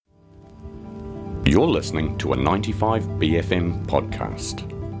You're listening to a 95BFM podcast.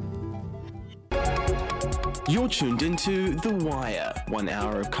 You're tuned into The Wire, 1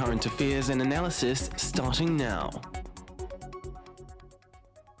 hour of current affairs and analysis starting now.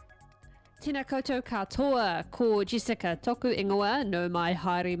 Tēnā koutou katoa, ko Jessica toku ingoa no mai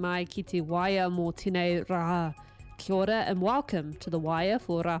haere mai ki te Wire mō tēnei rā. Kia ora and welcome to The Wire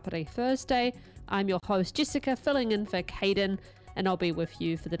for Rapare Thursday. I'm your host Jessica, filling in for Caden, and I'll be with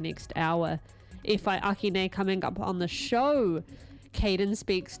you for the next hour. Whai Akine coming up on the show. Caden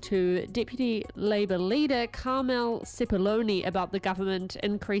speaks to Deputy Labour leader Carmel Sepuloni about the government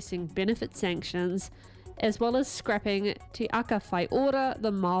increasing benefit sanctions, as well as scrapping Te Aka Whai Ora,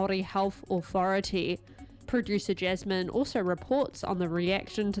 the Māori Health Authority. Producer Jasmine also reports on the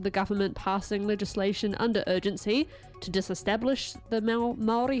reaction to the government passing legislation under urgency to disestablish the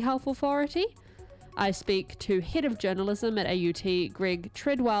Māori Health Authority. I speak to Head of Journalism at AUT, Greg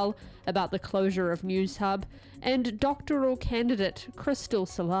Treadwell, about the closure of Newshub, and doctoral candidate Crystal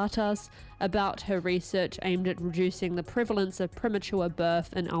Salatas about her research aimed at reducing the prevalence of premature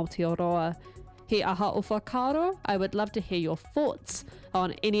birth in Aotearoa. He aha o whakaaro, I would love to hear your thoughts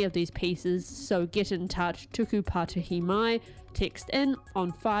on any of these pieces, so get in touch, tuku pātahi mai, text in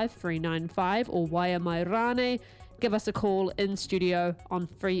on 5395 or wire mai rane. Give us a call in studio on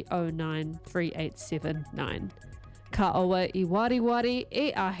 309 3879. Ka oa I wari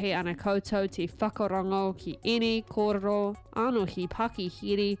e ahe ana koutou te whakarongo ki eni kōrero anohi paki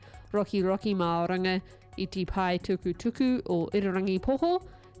hiri roki Māoranga I te pai tuku o Irirangi Poho,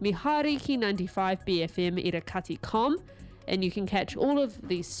 me haere ki 95BFM Irakati.com, and you can catch all of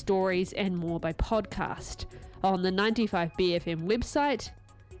these stories and more by podcast on the 95BFM website,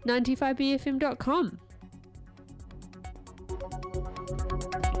 95BFM.com.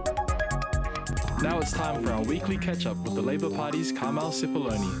 Now it's time for our weekly catch-up with the Labour Party's Carmel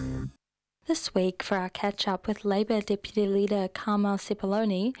Sepuloni. This week, for our catch-up with Labour Deputy Leader Carmel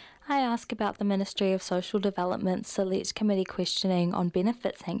Sepuloni, I ask about the Ministry of Social Development's Select Committee questioning on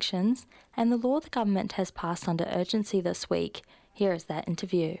benefit sanctions and the law the government has passed under urgency this week. Here is that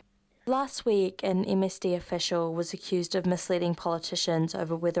interview. Last week, an MSD official was accused of misleading politicians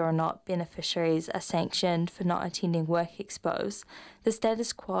over whether or not beneficiaries are sanctioned for not attending Work Expos. The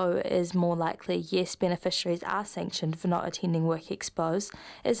status quo is more likely yes, beneficiaries are sanctioned for not attending Work Expos.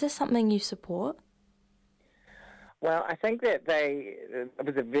 Is this something you support? Well, I think that it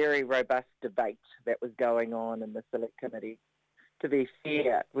was a very robust debate that was going on in the Select Committee. To be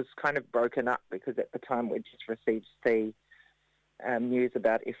fair, it was kind of broken up because at the time we just received the news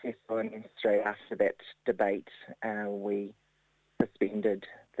about FSO, and straight after that debate we suspended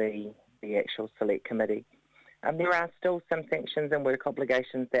the actual Select Committee. There are still some sanctions and work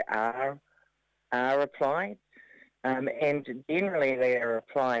obligations that are applied, and generally they are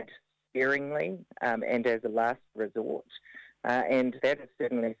applied sparingly and as a last resort, and that is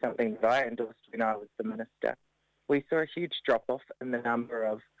certainly something that I endorsed when I was the Minister. We saw a huge drop-off in the number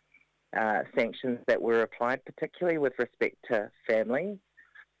of sanctions that were applied, particularly with respect to families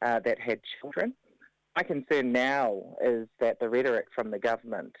that had children. My concern now is that the rhetoric from the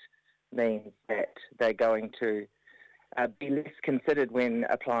government means that they're going to be less considered when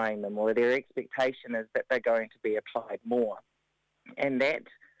applying them, or their expectation is that they're going to be applied more. And that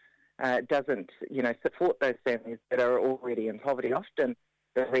doesn't, support those families that are already in poverty. Often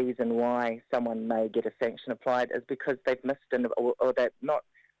the reason why someone may get a sanction applied is because they've missed or they're not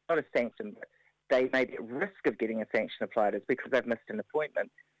a sanction, but they may be at risk of getting a sanction applied is because they've missed an appointment.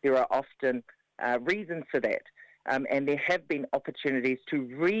 There are often reasons for that, and there have been opportunities to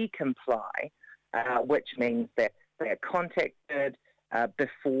recomply, which means that they are contacted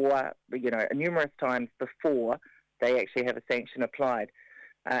before, numerous times before they actually have a sanction applied.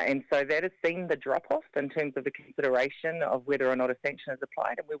 And so that has seen the drop-off in terms of the consideration of whether or not a sanction is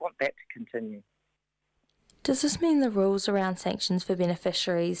applied, and we want that to continue. Does this mean the rules around sanctions for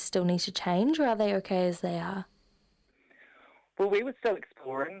beneficiaries still need to change, or are they okay as they are? Well, we were still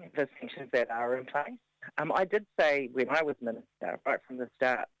exploring the sanctions that are in place. I did say when I was Minister, right from the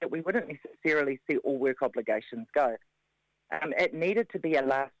start, that we wouldn't necessarily see all work obligations go. It needed to be a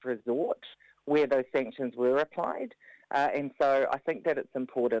last resort where those sanctions were applied. And so I think that it's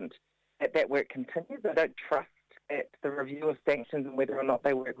important that that work continues. I don't trust that the review of sanctions and whether or not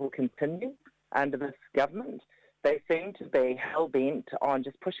they work will continue under this government. They seem to be hell-bent on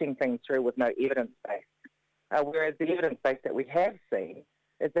just pushing things through with no evidence base. Whereas the evidence base that we have seen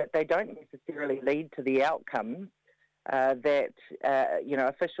is that they don't necessarily lead to the outcomes that,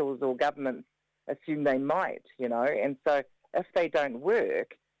 officials or governments assume they might, And so if they don't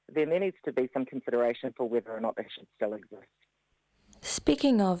work, then there needs to be some consideration for whether or not they should still exist.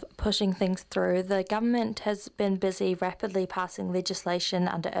 Speaking of pushing things through, the government has been busy rapidly passing legislation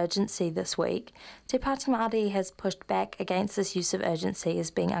under urgency this week. Te Pāti Māori has pushed back against this use of urgency as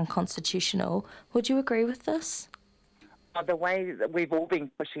being unconstitutional. Would you agree with this? The way that we've all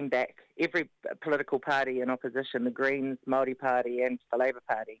been pushing back, every political party in opposition, the Greens, Māori Party and the Labour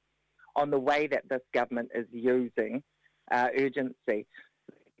Party, on the way that this government is using urgency.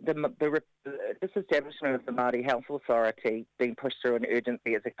 The disestablishment of the Māori Health Authority being pushed through an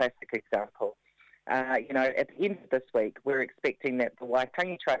urgency is a classic example. At the end of this week, we're expecting that the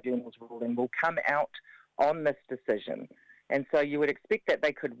Waitangi Tribunal's ruling will come out on this decision. And so you would expect that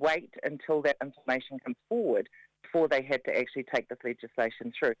they could wait until that information comes forward before they had to actually take this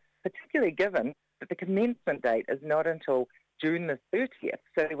legislation through, particularly given that the commencement date is not until June the 30th.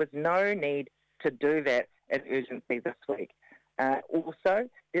 So there was no need to do that in urgency this week. Also,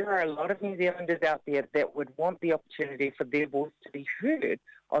 there are a lot of New Zealanders out there that would want the opportunity for their voice to be heard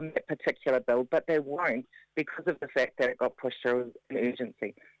on that particular bill, but they won't because of the fact that it got pushed through in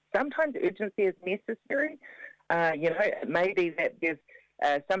urgency. Sometimes urgency is necessary. It may be that there's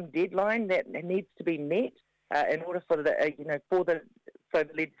some deadline that needs to be met in order for so the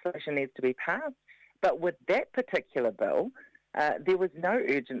legislation needs to be passed. But with that particular bill, there was no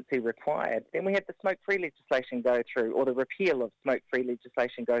urgency required. Then we had the smoke-free legislation go through, or the repeal of smoke-free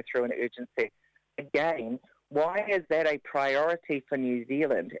legislation go through in urgency. Again, why is that a priority for New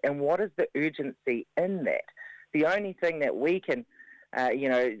Zealand, and what is the urgency in that? The only thing that we can,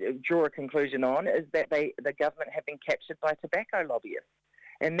 draw a conclusion on is that the government have been captured by tobacco lobbyists,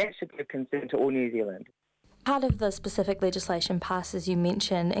 and that should give concern to all New Zealand. Part of the specific legislation passed, as you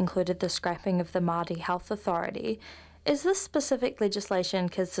mentioned, included the scrapping of the Māori Health Authority. Is this specific legislation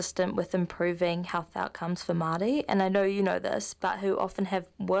consistent with improving health outcomes for Māori? And I know you know this, but who often have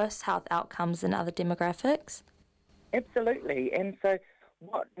worse health outcomes than other demographics? Absolutely. And so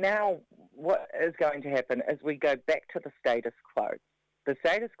what is going to happen is we go back to the status quo. The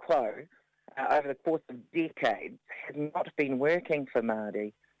status quo over the course of decades has not been working for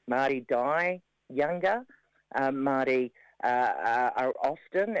Māori. Māori die younger. Māori are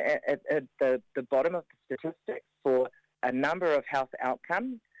often at the bottom of the statistics for a number of health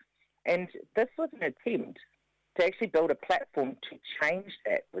outcomes. And this was an attempt to actually build a platform to change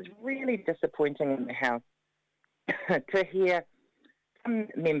that. It was really disappointing in the House to hear some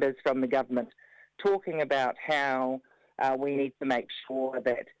members from the government talking about how we need to make sure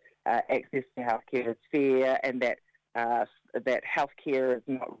that access to healthcare is fair and that healthcare is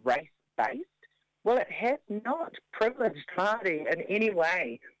not race-based. Well, it has not privileged Māori in any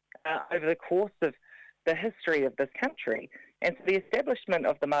way over the course of the history of this country. And so the establishment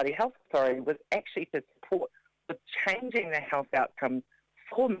of the Māori Health Authority was actually to support with changing the health outcomes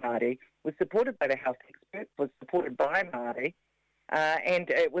for Māori, was supported by the health experts, was supported by Māori, and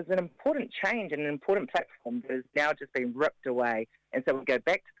it was an important change and an important platform that has now just been ripped away. And so we go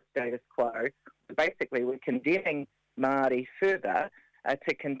back to the status quo. Basically, we're condemning Māori further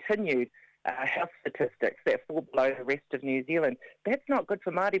to continued health statistics that fall below the rest of New Zealand. That's not good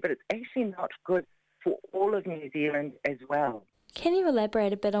for Māori, but it's actually not good for all of New Zealand as well. Can you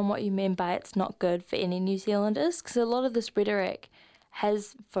elaborate a bit on what you mean by it's not good for any New Zealanders? Because a lot of this rhetoric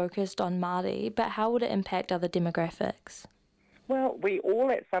has focused on Māori, but how would it impact other demographics? Well, we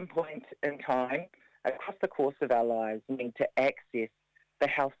all at some point in time, across the course of our lives, need to access the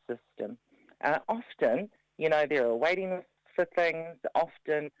health system. Often, there are waiting lists for things.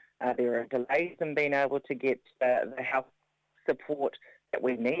 Often, there are delays in being able to get the health support that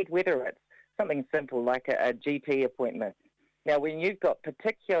we need, whether it's something simple like a GP appointment. Now, when you've got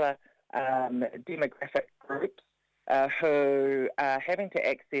particular demographic groups who are having to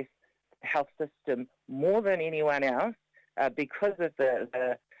access the health system more than anyone else because of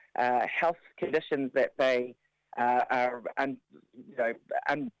the health conditions that they are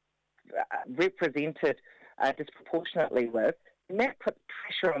represented disproportionately with, and that puts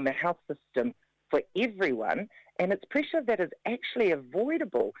pressure on the health system for everyone, and it's pressure that is actually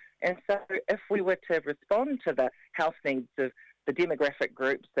avoidable. And so if we were to respond to the health needs of the demographic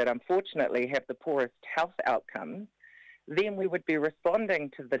groups that unfortunately have the poorest health outcomes, then we would be responding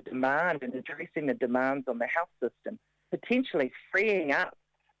to the demand and addressing the demands on the health system, potentially freeing up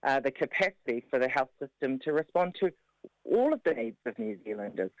the capacity for the health system to respond to all of the needs of New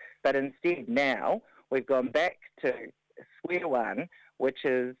Zealanders. But instead now we've gone back to square one, which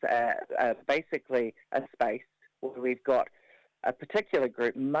is basically a space where we've got a particular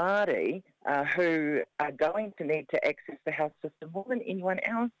group, Māori, who are going to need to access the health system more than anyone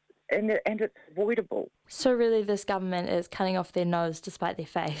else, and it's avoidable. So really this government is cutting off their nose to spite their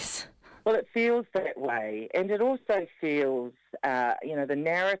face? Well, it feels that way, and it also feels, the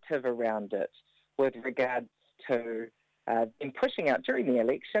narrative around it with regards to them pushing out during the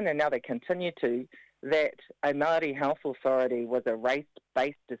election, and now they continue to, that a Māori health authority was a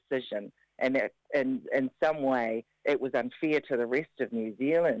race-based decision, and that in some way it was unfair to the rest of New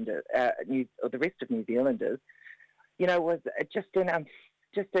Zealand, the rest of New Zealanders. Was just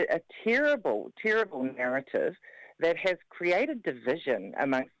a terrible, terrible narrative that has created division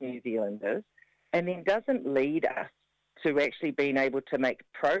amongst New Zealanders and then doesn't lead us to actually being able to make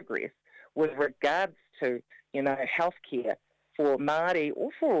progress with regards to, healthcare for Māori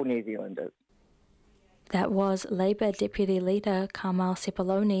or for all New Zealanders. That was Labour Deputy Leader Carmel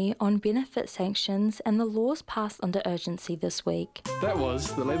Sepuloni on benefit sanctions and the laws passed under urgency this week. That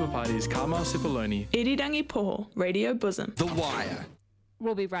was the Labour Party's Carmel Sepuloni. Irirangi Poho, Radio Bosom. The Wire.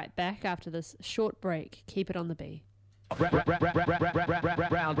 We'll be right back after this short break. Keep it on the B. Brownsville.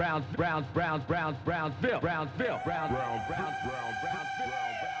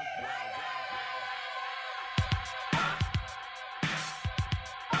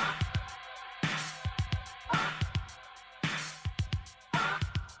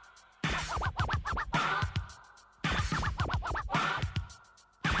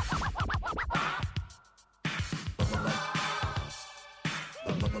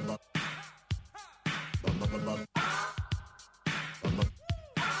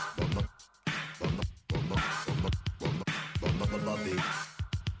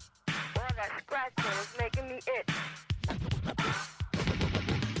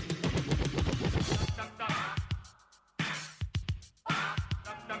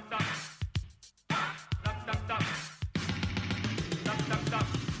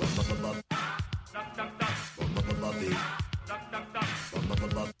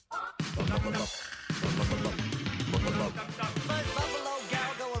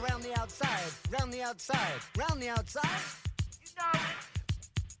 Round the outside. You know it.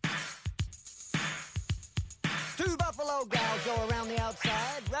 Two buffalo gals go around the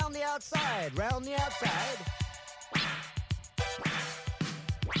outside, round the outside, round the outside.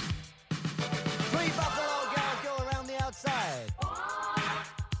 Three buffalo gals go around the outside.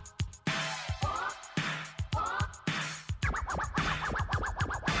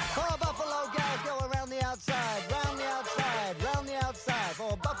 Four buffalo gals go around the outside, round the outside, round the outside.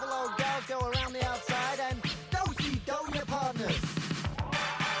 Four buffalo gals go around the outside and do your partners.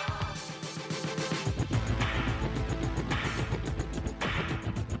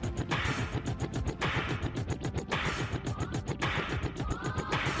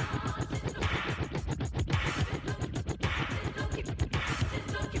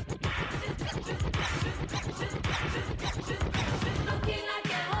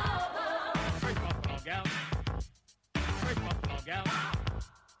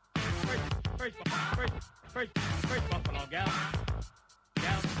 First buffalo gal,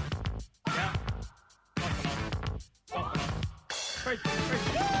 buffalo. First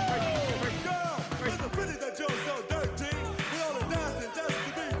girl, it's a pity that you're so dirty. We all are dancing just to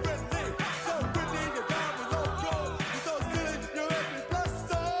be friendly. So pretty, your diamond logo. You're so silly, you're every plus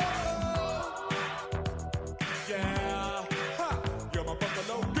soul. Yeah, ha, you're my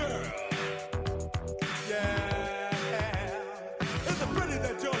buffalo girl. Yeah, it's a pity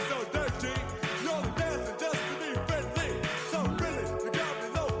that you're so dirty. You're only dancing just to be friendly. So pretty, you got me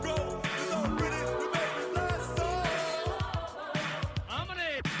loco. You're so pretty, you make me blast so.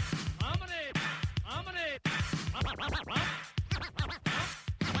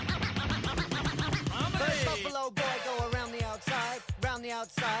 First buffalo boy go around the outside, round the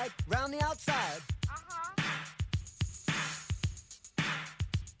outside, round the outside.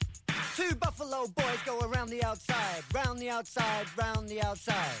 Two buffalo boys go around the outside, round the outside, round the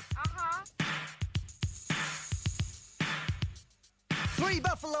outside. Three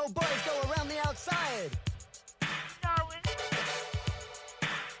buffalo boys go around the outside.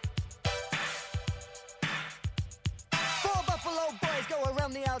 Four buffalo boys go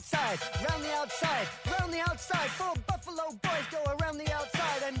around the outside, round the outside, round the outside. Four buffalo boys go around the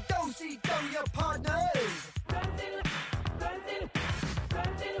outside and do your partners.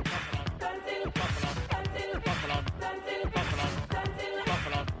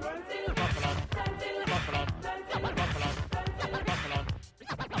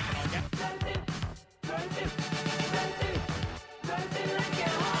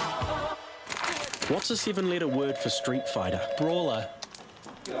 What's a 7-letter word for Street Fighter? Brawler.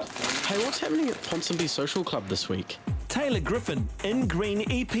 Hey, what's happening at Ponsonby Social Club this week? Taylor Griffin, In Green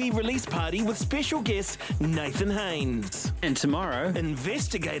EP release party with special guest Nathan Haynes. And tomorrow,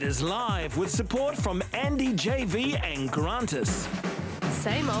 Investigators Live with support from Andy JV and Grantis.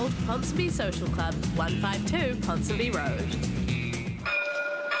 same old Ponsonby Social Club, 152 Ponsonby Road.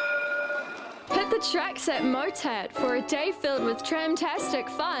 Hit the tracks at Motat for a day filled with tramtastic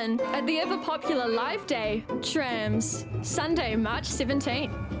fun at the ever-popular Live Day, Trams, Sunday, March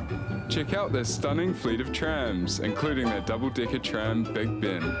 17th. Check out their stunning fleet of trams, including their double-decker tram Big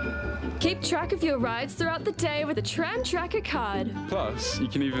Ben. Keep track of your rides throughout the day with a Tram Tracker card. Plus, you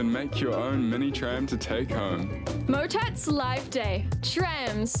can even make your own mini tram to take home. Motat's Live Day,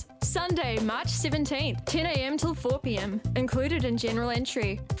 Trams, Sunday, March 17th, 10 a.m. till 4 p.m. Included in general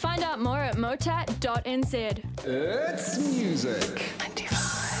entry. Find out more at motat.nz. It's music.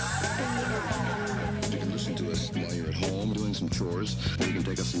 You can listen to us while you're at home doing some chores, or you can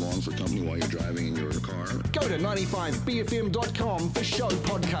take us along for company while you're driving in your car. Go to 95bfm.com for show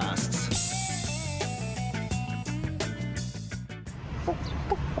podcasts.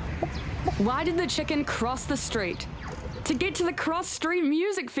 Why did the chicken cross the street? To get to the Cross Street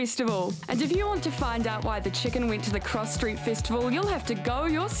Music Festival. And if you want to find out why the chicken went to the Cross Street Festival, you'll have to go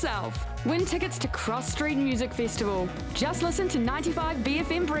yourself. Win tickets to Cross Street Music Festival. Just listen to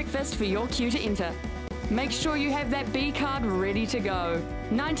 95BFM Breakfast for your cue to enter. Make sure you have that B card ready to go.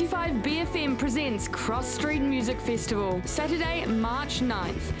 95BFM presents Cross Street Music Festival, Saturday, March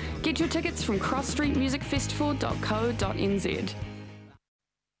 9th. Get your tickets from crossstreetmusicfestival.co.nz.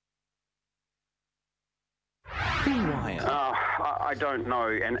 The Wire. I don't know,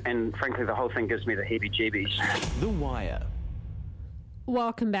 and frankly, the whole thing gives me the heebie-jeebies. The Wire.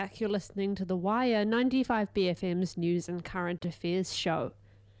 Welcome back. You're listening to The Wire, 95BFM's news and current affairs show.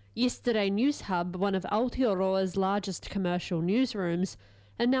 Yesterday, Newshub, one of Aotearoa's largest commercial newsrooms,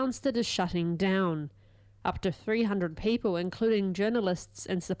 announced it is shutting down. Up to 300 people, including journalists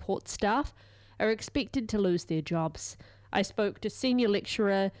and support staff, are expected to lose their jobs. I spoke to senior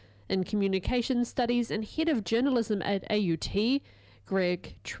lecturer in Communication Studies and Head of Journalism at AUT,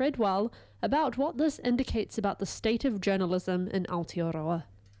 Greg Treadwell, about what this indicates about the state of journalism in Aotearoa.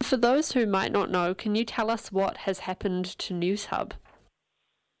 For those who might not know, can you tell us what has happened to Newshub?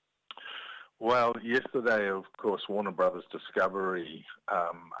 Well, yesterday, of course, Warner Brothers Discovery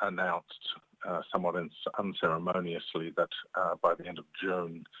announced somewhat unceremoniously that by the end of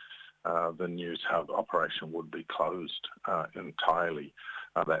June, the Newshub operation would be closed entirely.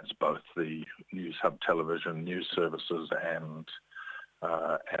 That's both the Newshub television, news services, and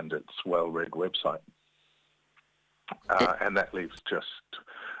its well-read website. And that leaves just,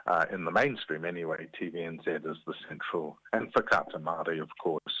 in the mainstream anyway, TVNZ as the central, and Whakaata Māori, of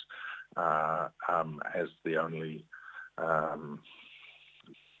course, as the only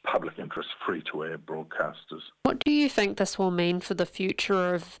public interest free-to-air broadcasters. What do you think this will mean for the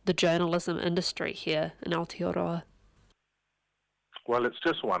future of the journalism industry here in Aotearoa? Well, it's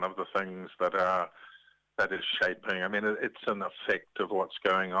just one of the things that is shaping. I mean, it's an effect of what's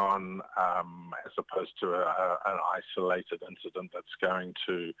going on, as opposed to an isolated incident that's going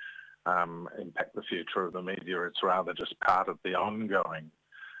to impact the future of the media. It's rather just part of the ongoing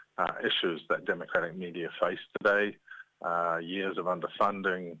issues that democratic media face today. Years of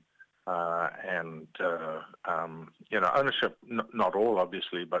underfunding and ownership. Not all,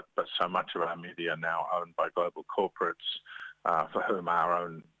 obviously, but so much of our media now owned by global corporates. For whom our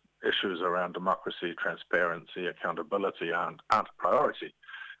own issues around democracy, transparency, accountability aren't a priority.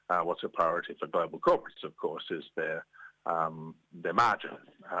 What's a priority for global corporates, of course, is their margin.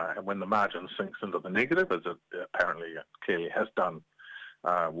 And when the margin sinks into the negative, as it apparently clearly has done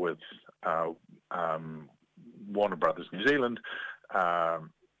with Warner Brothers New Zealand,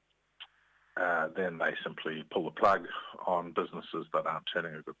 then they simply pull the plug on businesses that aren't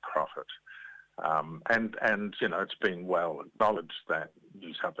turning a good profit. And it's been well acknowledged that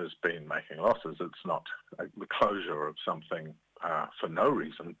Newshub has been making losses. It's not the closure of something for no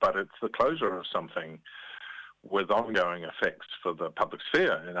reason, but it's the closure of something with ongoing effects for the public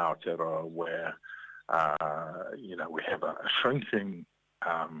sphere in Aotearoa, where we have a shrinking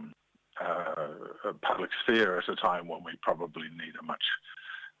public sphere at a time when we probably need a much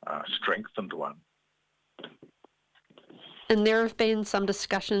strengthened one. And there have been some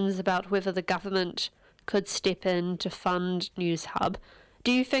discussions about whether the government could step in to fund Newshub.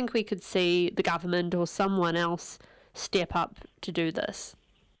 Do you think we could see the government or someone else step up to do this?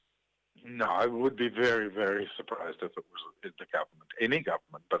 No, I would be very, very surprised if it was the government, any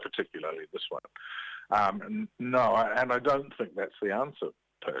government, but particularly this one. No, and I don't think that's the answer,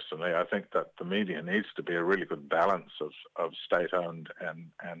 personally. I think that the media needs to be a really good balance of state-owned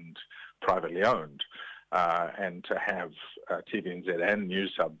and privately owned. And to have TVNZ and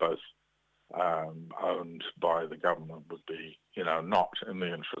Newshub both owned by the government would be, not in the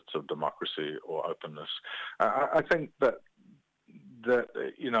interests of democracy or openness. I think that that,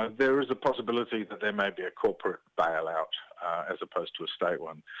 there is a possibility that there may be a corporate bailout as opposed to a state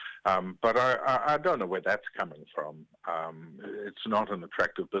one. But I don't know where that's coming from. It's not an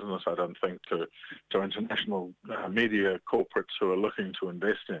attractive business, I don't think, to international media corporates who are looking to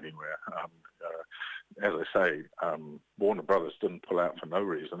invest anywhere. As I say, Warner Brothers didn't pull out for no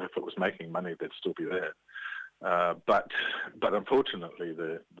reason. If it was making money, they'd still be there. But unfortunately,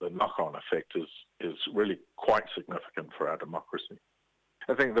 the knock-on effect is really quite significant for our democracy.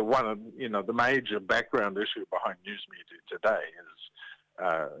 I think the the major background issue behind news media today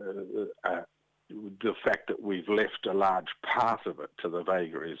is the fact that we've left a large part of it to the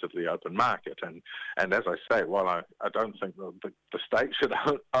vagaries of the open market. And as I say, while I don't think the state should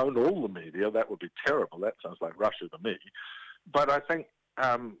own all the media, that would be terrible. That sounds like Russia to me. But I think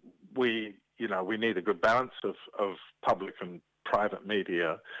we need a good balance of public and private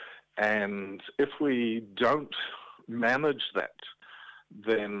media. And if we don't manage that,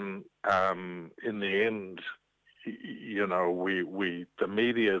 then in the end, the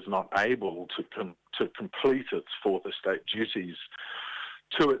media is not able to complete its fourth estate duties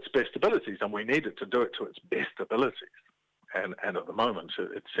to its best abilities, and we need it to do it to its best abilities. And at the moment,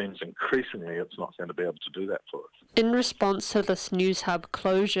 it seems increasingly it's not going to be able to do that for us. In response to this Newshub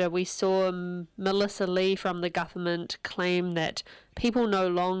closure, we saw Melissa Lee from the government claim that people no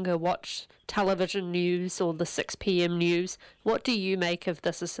longer watch television news or the 6 p.m. news. What do you make of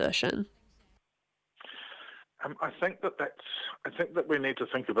this assertion? I think that we need to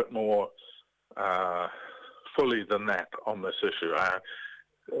think a bit more fully than that on this issue.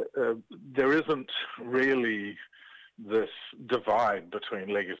 There isn't really this divide between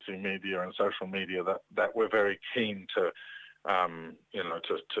legacy media and social media that we're very keen to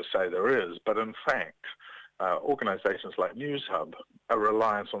say there is. But in fact, organisations like Newshub are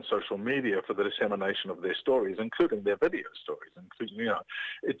reliant on social media for the dissemination of their stories, including their video stories.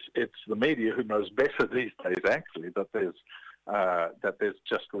 It's the media who knows better these days, actually, that there's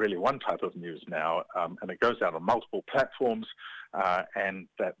just really one type of news now, and it goes out on multiple platforms, and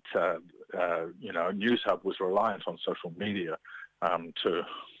that Newshub was reliant on social media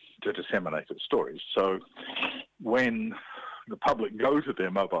to disseminate its stories. So when the public go to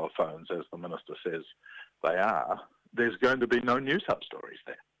their mobile phones, as the Minister says they are, there's going to be no Newshub stories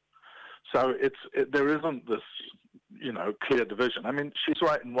there. So there isn't this, clear division. I mean, she's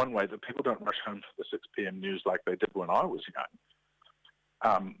right in one way that people don't rush home for the 6 p.m. news like they did when I was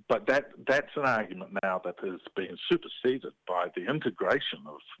young. But that's an argument now that has been superseded by the integration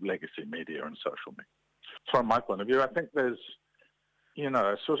of legacy media and social media. From my point of view, I think there's,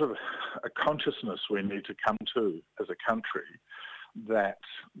 sort of a consciousness we need to come to as a country that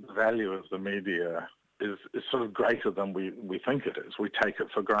the value of the media is sort of greater than we think it is. We take it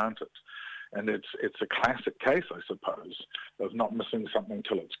for granted. And it's a classic case, I suppose, of not missing something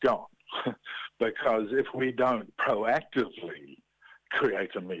till it's gone. Because if we don't proactively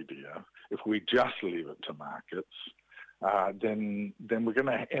create a media, if we just leave it to markets, then we're going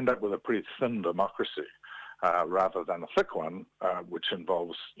to end up with a pretty thin democracy rather than a thick one, which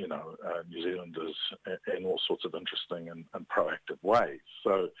involves, New Zealanders in all sorts of interesting and proactive ways.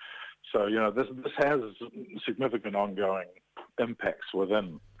 So this has significant ongoing impacts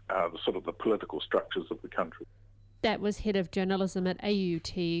within the political structures of the country. That was Head of Journalism at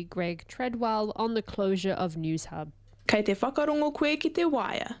AUT, Greg Treadwell, on the closure of Newshub. Kei te whakarongo koe ki te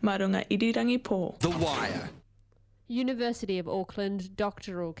Wire, marunga irirangi pō. The Wire. University of Auckland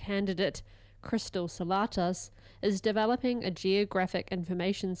doctoral candidate Crystal Salatas is developing a geographic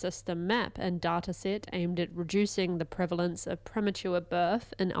information system map and dataset aimed at reducing the prevalence of premature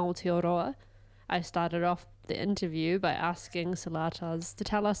birth in Aotearoa. I started off the interview by asking Salatas to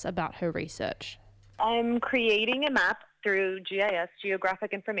tell us about her research. I'm creating a map through GIS,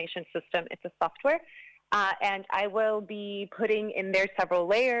 Geographic Information System. It's a software, and I will be putting in there several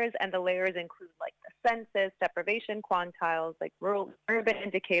layers, and the layers include like the census, deprivation quantiles, like rural, urban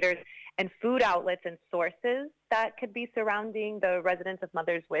indicators, and food outlets and sources that could be surrounding the residence of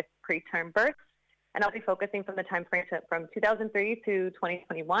mothers with preterm births. And I'll be focusing from the time frame from 2003 to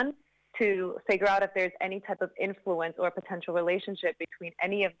 2021 to figure out if there's any type of influence or potential relationship between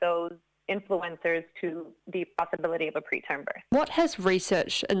any of those influencers to the possibility of a preterm birth. What has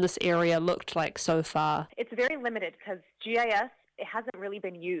research in this area looked like so far? It's very limited because GIS, it hasn't really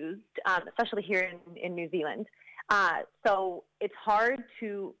been used, especially here in New Zealand. So it's hard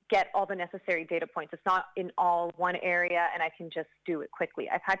to get all the necessary data points. It's not in all one area and I can just do it quickly.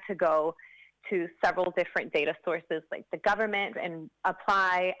 I've had to go to several different data sources like the government and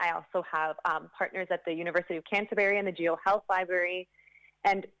apply. I also have partners at the University of Canterbury and the GeoHealth Library.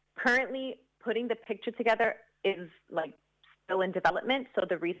 And currently putting the picture together is like still in development, so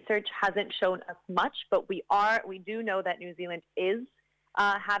the research hasn't shown us much, but we do know that New Zealand is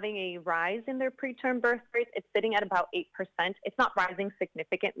having a rise in their preterm birth rates. It's sitting at about 8%. It's not rising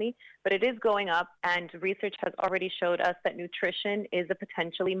significantly, but it is going up, and research has already showed us that nutrition is a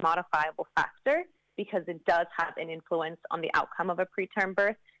potentially modifiable factor because it does have an influence on the outcome of a preterm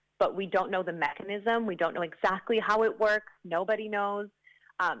birth, but we don't know the mechanism. We don't know exactly how it works. Nobody knows.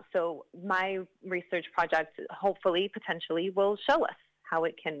 So my research project hopefully, potentially, will show us how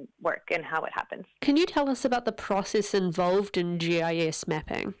it can work and how it happens. Can you tell us about the process involved in GIS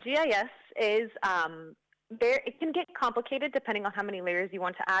mapping? GIS is, it can get complicated depending on how many layers you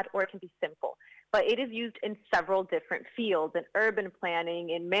want to add, or it can be simple. But it is used in several different fields, in urban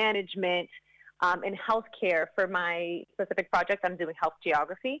planning, in management, in healthcare. For my specific project, I'm doing health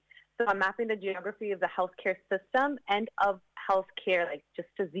geography. So I'm mapping the geography of the healthcare system and of healthcare, like just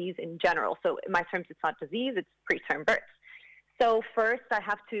disease in general. So in my terms, it's not disease, it's preterm births. So first, I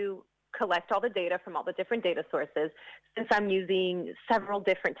have to collect all the data from all the different data sources. Since I'm using several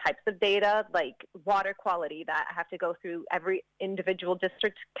different types of data, like water quality, that I have to go through every individual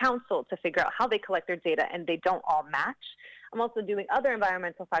district council to figure out how they collect their data, and they don't all match. I'm also doing other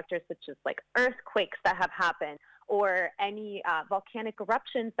environmental factors such as like earthquakes that have happened, or any volcanic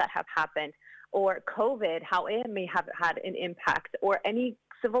eruptions that have happened, or COVID, how it may have had an impact, or any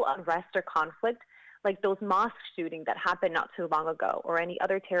civil unrest or conflict, like those mosque shootings that happened not too long ago, or any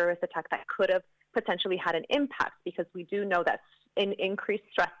other terrorist attack that could have potentially had an impact, because we do know that an increased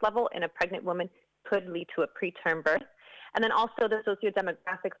stress level in a pregnant woman could lead to a preterm birth. And then also the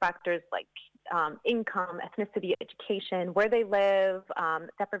socio-demographic factors like income, ethnicity, education, where they live,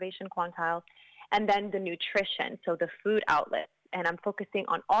 deprivation quantiles, and then the nutrition, so the food outlets. And I'm focusing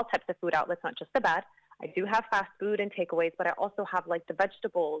on all types of food outlets, not just the bad. I do have fast food and takeaways, but I also have like the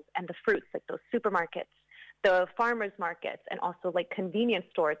vegetables and the fruits, like those supermarkets, the farmers markets, and also like convenience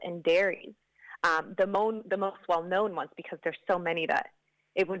stores and dairies. The most well-known ones, because there's so many that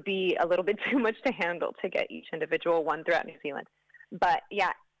it would be a little bit too much to handle to get each individual one throughout New Zealand. But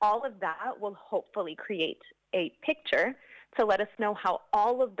yeah, all of that will hopefully create a picture to let us know how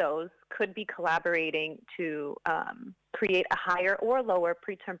all of those could be collaborating to create a higher or lower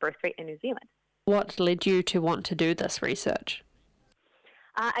preterm birth rate in New Zealand. What led you to want to do this research?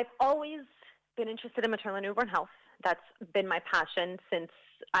 I've always been interested in maternal and newborn health. That's been my passion since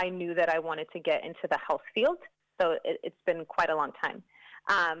I knew that I wanted to get into the health field. So it's been quite a long time.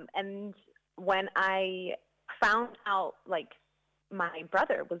 And when I found out, like, my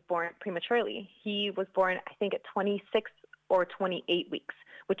brother was born prematurely, he was born, I think, at 26 or 28 weeks,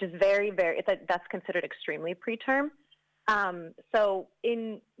 which is that's considered extremely preterm. So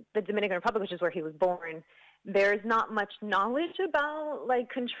in the Dominican Republic, which is where he was born, there's not much knowledge about like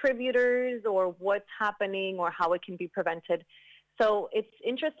contributors or what's happening or how it can be prevented. So it's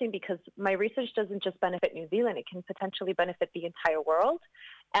interesting because my research doesn't just benefit New Zealand, it can potentially benefit the entire world.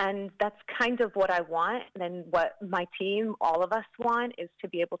 And that's kind of what I want, and what my team, all of us want, is to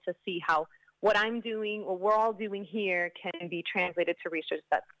be able to see how what I'm doing, or we're all doing here, can be translated to research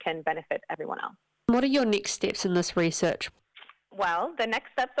that can benefit everyone else. What are your next steps in this research? Well, the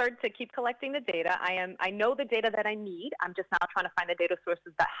next steps are to keep collecting the data. I know the data that I need. I'm just now trying to find the data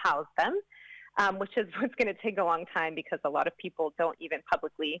sources that house them, which is what's going to take a long time because a lot of people don't even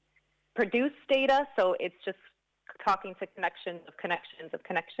publicly produce data. So it's just talking to connections of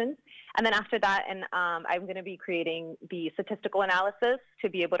connections. And then after that, I'm going to be creating the statistical analysis to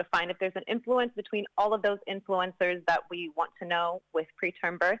be able to find if there's an influence between all of those influencers that we want to know with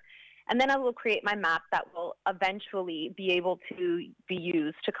preterm birth. And then I will create my map that will eventually be able to be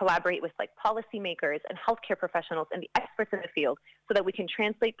used to collaborate with like policymakers and healthcare professionals and the experts in the field so that we can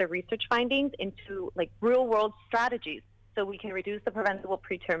translate the research findings into like real world strategies so we can reduce the preventable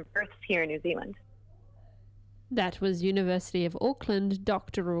preterm births here in New Zealand. That was University of Auckland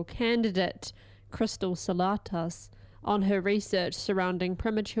doctoral candidate Crystal Salatas on her research surrounding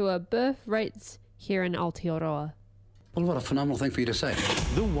premature birth rates here in Aotearoa. Well, what a phenomenal thing for you to say.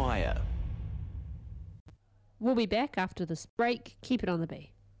 The Wire. We'll be back after this break. Keep it on the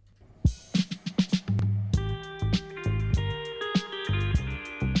B.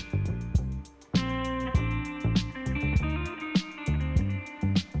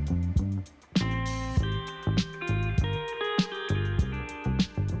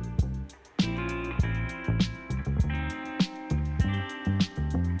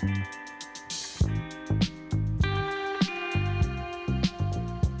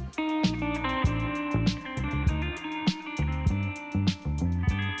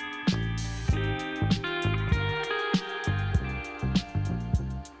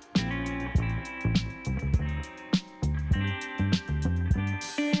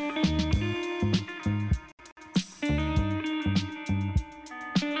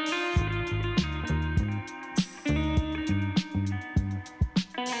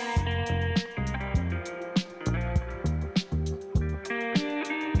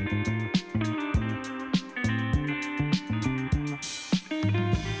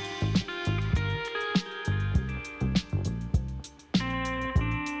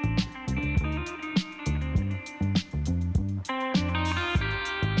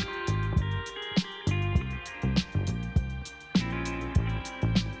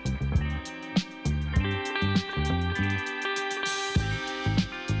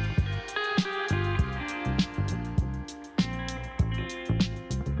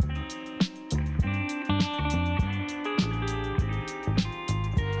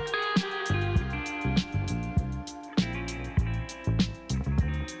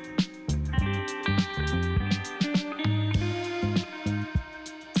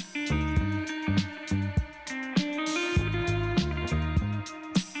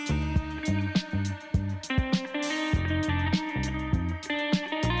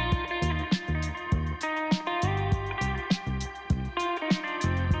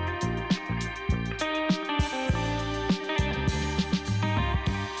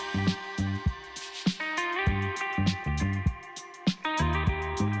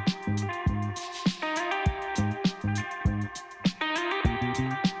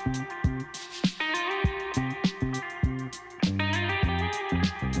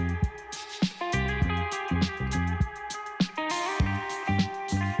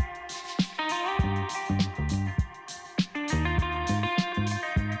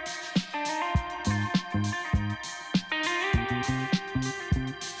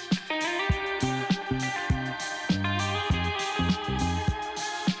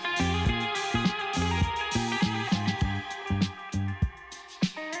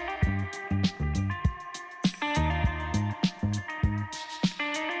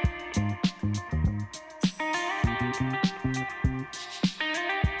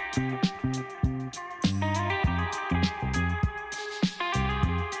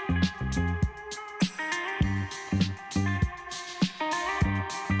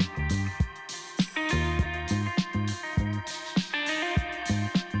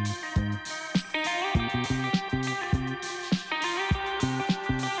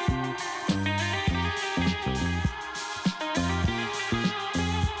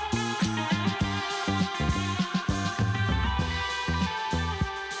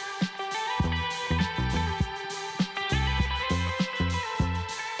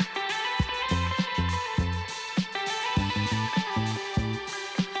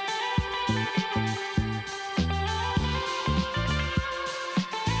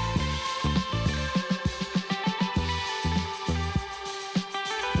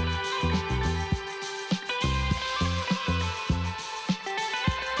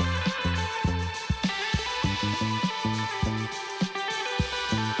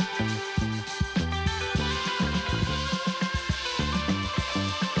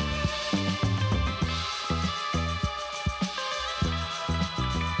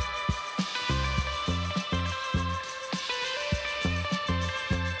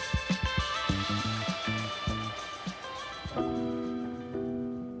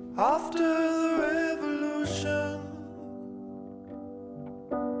 After the revolution,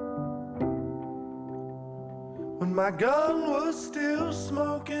 when my gun was still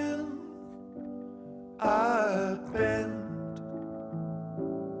smoking, I bent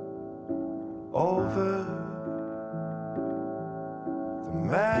over the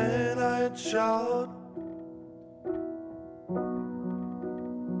man I had shot.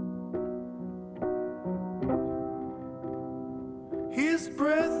 His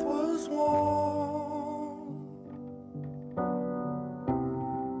breath was warm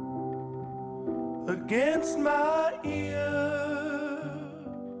against my ear,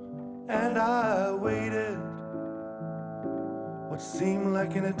 and I waited what seemed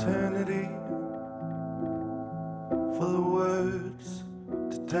like an eternity for the words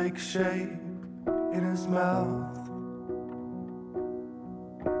to take shape in his mouth.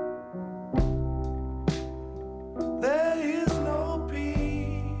 There is no peace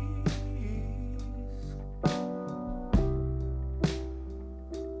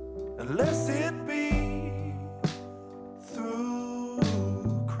unless it be through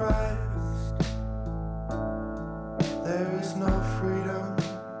Christ. There is no freedom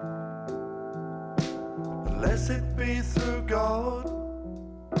unless it be through God.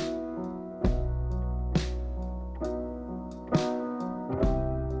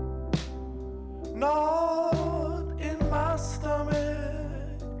 Not in my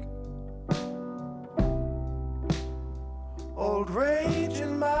stomach, old rage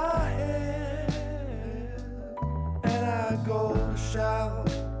in my head, and I go to shout.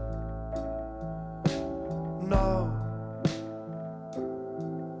 No,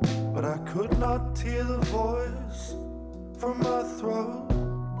 but I could not tear the voice from my throat.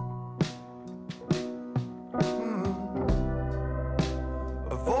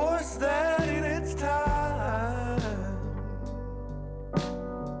 A voice that in its time had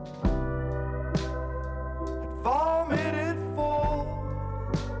vomited forth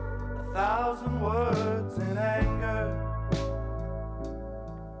 1,000 words in anger.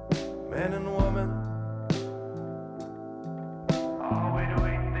 Men and women, are we to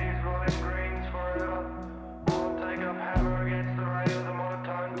eat these rolling greens forever? Won't take up hammer against the ray of the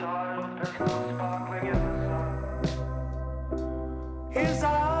monotone tide with pistols sparkling in the sun. His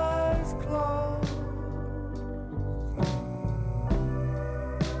eyes closed,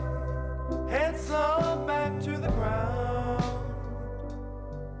 head slumped back to the ground,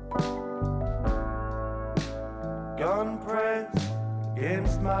 gun pressed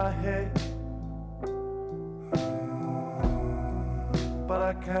against my head, but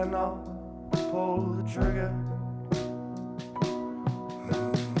I cannot pull the trigger.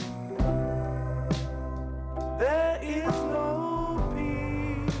 There is no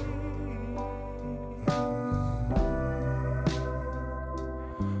peace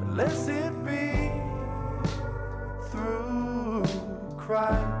unless it be through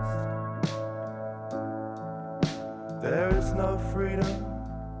Christ. There is no freedom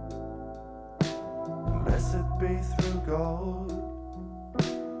unless it be through God.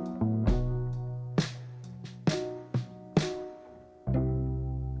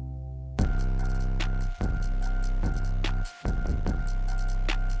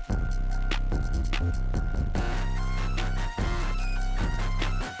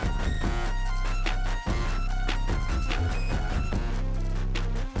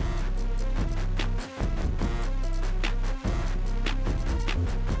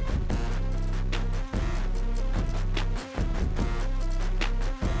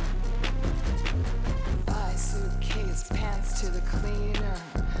 Buy suitcase, pants to the cleaner,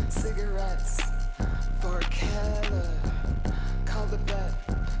 cigarettes for Keller. Call the vet,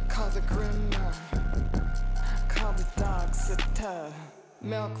 call the grimmer, call the dog sitter.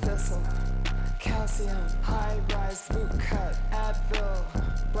 Milk thistle, calcium, high-rise boot cut, Advil,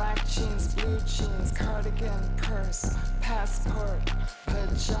 black jeans, blue jeans, cardigan, purse, passport,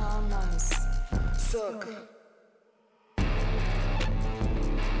 pajamas, silk.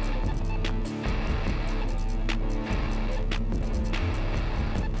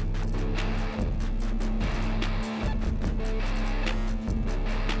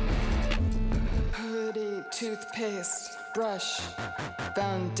 Hoodie, toothpaste, brush,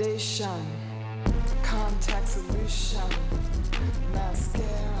 foundation, contact solution,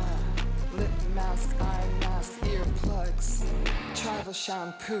 mascara, lip mask, eye mask, earplugs, travel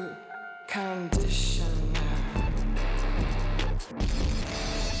shampoo, conditioner,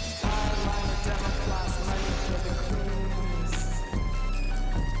 eyeliner, Dermafloss, money for the cleaners.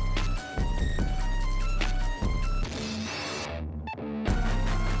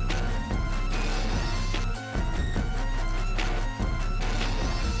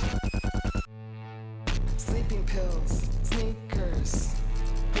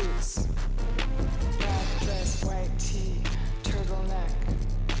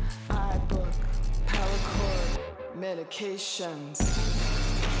 medications.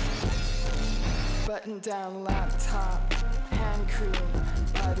 Button down laptop, hand cream,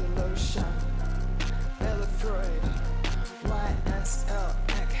 body lotion. Bella Freud, YSL,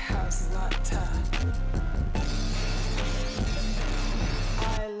 Eckhouse Latte.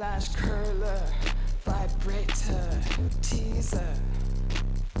 Eyelash curler, vibrator, teaser.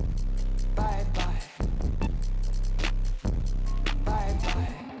 Bye bye. Bye bye.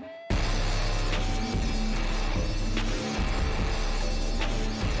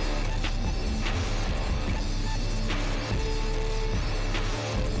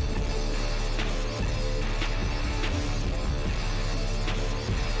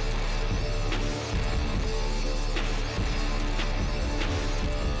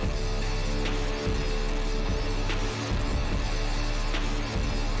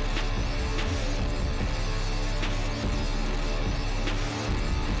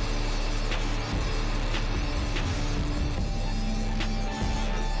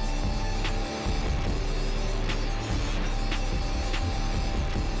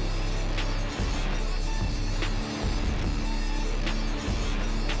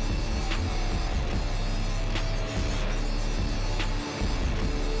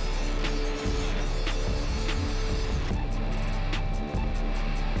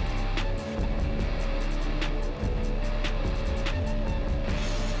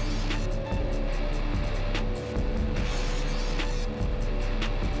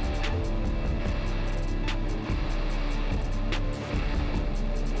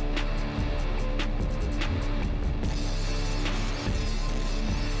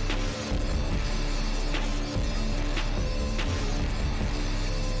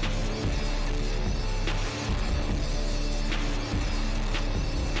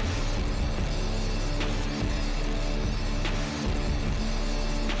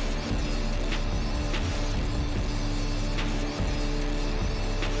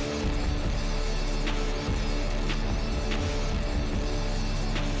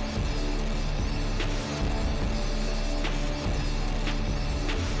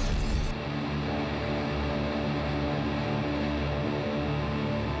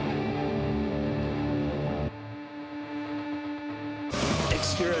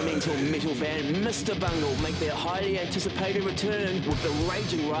 Experimental metal band Mr. Bungle make their highly anticipated return with the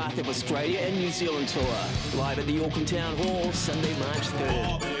Raging Wrath of Australia and New Zealand tour. Live at the Auckland Town Hall, Sunday, March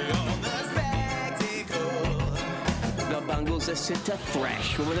 3rd. The Bungles are set to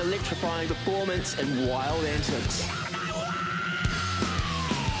thrash with an electrifying performance and wild antics.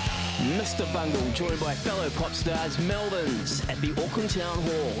 Mr. Bungle, joined by fellow pop stars Melvins at the Auckland Town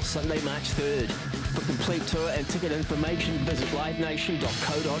Hall, Sunday, March 3rd. For complete tour and ticket information, visit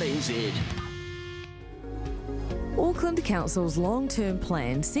livenation.co.nz. Auckland Council's long-term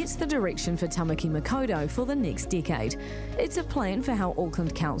plan sets the direction for Tamaki Makaurau for the next decade. It's a plan for how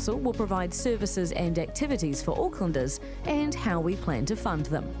Auckland Council will provide services and activities for Aucklanders and how we plan to fund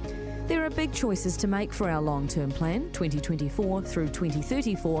them. There are big choices to make for our long-term plan, 2024 through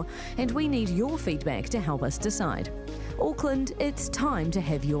 2034, and we need your feedback to help us decide. Auckland, it's time to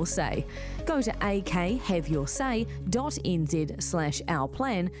have your say. Go to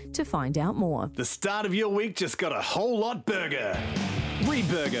akhayoursay.nz/ourplan to find out more. The start of your week just got a whole lot burger.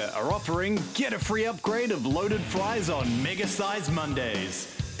 Reburger are offering get a free upgrade of loaded fries on Mega Size Mondays.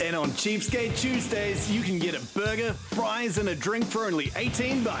 And on Cheapskate Tuesdays, you can get a burger, fries and a drink for only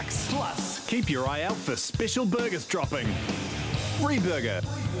 $18. Plus, keep your eye out for special burgers dropping. Reburger,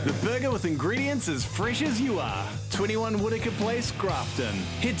 the burger with ingredients as fresh as you are. 21 Whittaker Place, Grafton.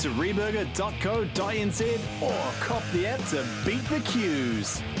 Head to reburger.co.nz or cop the app to beat the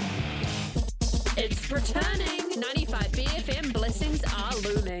queues. It's returning. 95 BFM blessings are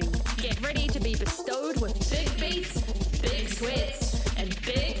looming. Get ready to be bestowed with big beats, big sweats, and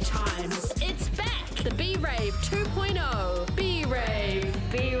big times. It's back. The B-Rave 2.0. B-Rave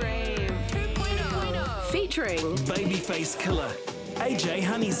 2.0. Featuring Babyface Killer, AJ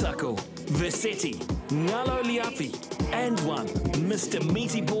Honeysuckle, Versetti, Ngalo Liafi, and one, Mr.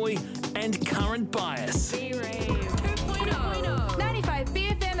 Meaty Boy, and Current Bias. B-Rave 2.0. 95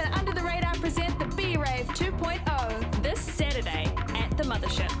 BFM and Under the Radar present the B-Rave 2.0. This Saturday at the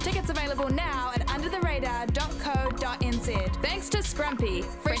Mothership. Tickets available now at undertheradar.co.nz. Thanks to Scrumpy,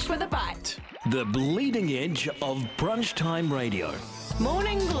 fresh with a bite. The bleeding edge of brunch time radio.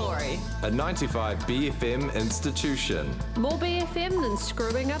 Morning Glory. A 95 BFM institution. More BFM than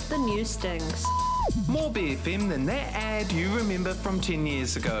screwing up the news stings. More BFM than that ad you remember from 10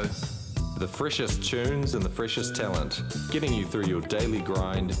 years ago. The freshest tunes and the freshest talent, getting you through your daily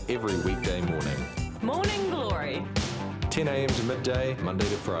grind every weekday morning. Morning Glory. 10am to midday, Monday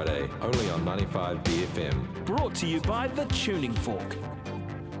to Friday, only on 95 BFM. Brought to you by The Tuning Fork.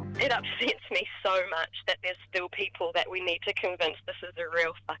 It upsets me so much that there's still people that we need to convince this is a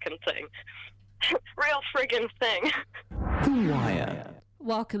real fucking thing. Real friggin' thing. The Wire.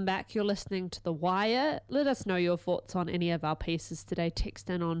 Welcome back. You're listening to The Wire. Let us know your thoughts on any of our pieces today. Text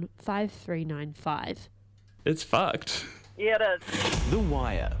in on 5395. It's fucked. Yeah, it is. The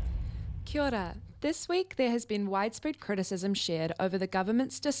Wire. Kia ora. This week there has been widespread criticism shared over the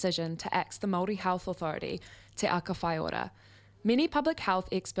government's decision to axe the Māori Health Authority, Te Aka Whaiora. Many public health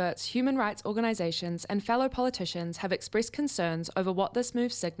experts, human rights organisations and fellow politicians have expressed concerns over what this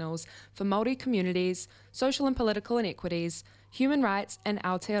move signals for Māori communities, social and political inequities, human rights and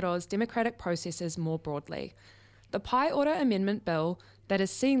Aotearoa's democratic processes more broadly. The Pai Ora Amendment Bill that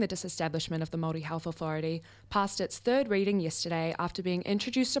is seeing the disestablishment of the Māori Health Authority passed its third reading yesterday after being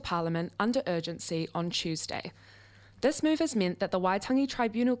introduced to Parliament under urgency on Tuesday. This move has meant that the Waitangi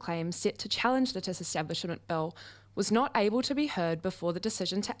Tribunal claim set to challenge the disestablishment bill was not able to be heard before the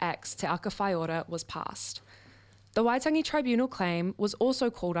decision to axe Te Aka Whaiora was passed. The Waitangi Tribunal claim was also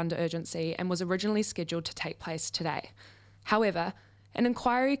called under urgency and was originally scheduled to take place today. However, an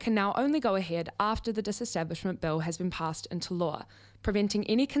inquiry can now only go ahead after the disestablishment bill has been passed into law, preventing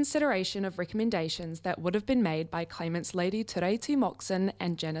any consideration of recommendations that would have been made by claimants Lady Tureiti Moxon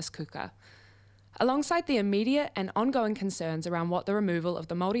and Janice Kuka. Alongside the immediate and ongoing concerns around what the removal of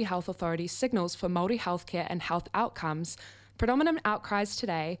the Māori Health Authority signals for Māori healthcare and health outcomes, predominant outcries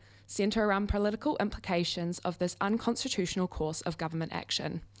today centre around political implications of this unconstitutional course of government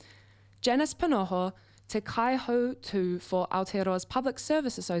action. Janice Panoho, Te Kaihau Tū for Aotearoa's Public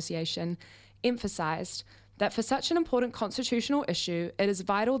Service Association, emphasised that for such an important constitutional issue, it is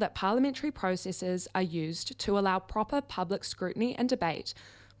vital that parliamentary processes are used to allow proper public scrutiny and debate,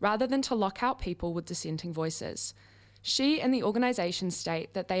 rather than to lock out people with dissenting voices. She and the organisation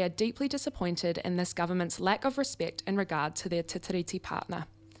state that they are deeply disappointed in this government's lack of respect in regard to their Te Tiriti partner.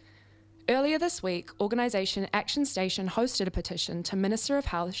 Earlier this week, organisation Action Station hosted a petition to Minister of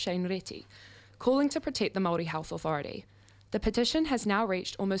Health Shane Reti, calling to protect the Māori Health Authority. The petition has now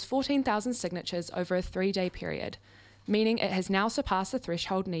reached almost 14,000 signatures over a 3-day period, meaning it has now surpassed the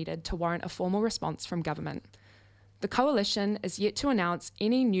threshold needed to warrant a formal response from government. The coalition is yet to announce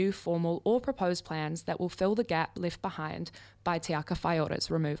any new formal or proposed plans that will fill the gap left behind by Te Aka Whaiora's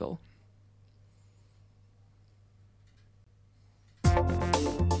removal.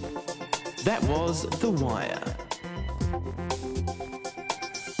 That was The Wire.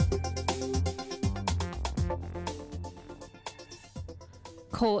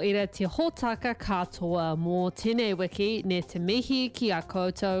 Ko ira te hōtaka katoa mō tēnei wiki ne te mihi ki a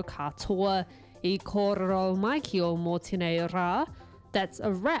koutou katoa I kōrero mai ki o mō tēnei rā. That's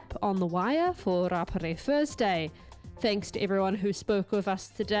a wrap on The Wire for Rapare Thursday. Thanks to everyone who spoke with us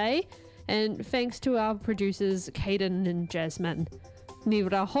today, and thanks to our producers Caden and Jasmine. Ni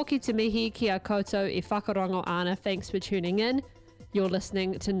rā hoki te mihi ki a koutou I whakarongo ana. Thanks for tuning in. You're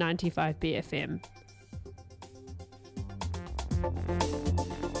listening to 95 BFM.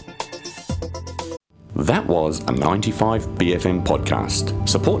 That was a 95 BFM podcast.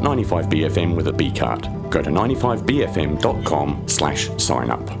 Support 95 BFM with a B card. Go to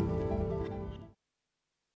 95bfm.com/sign up.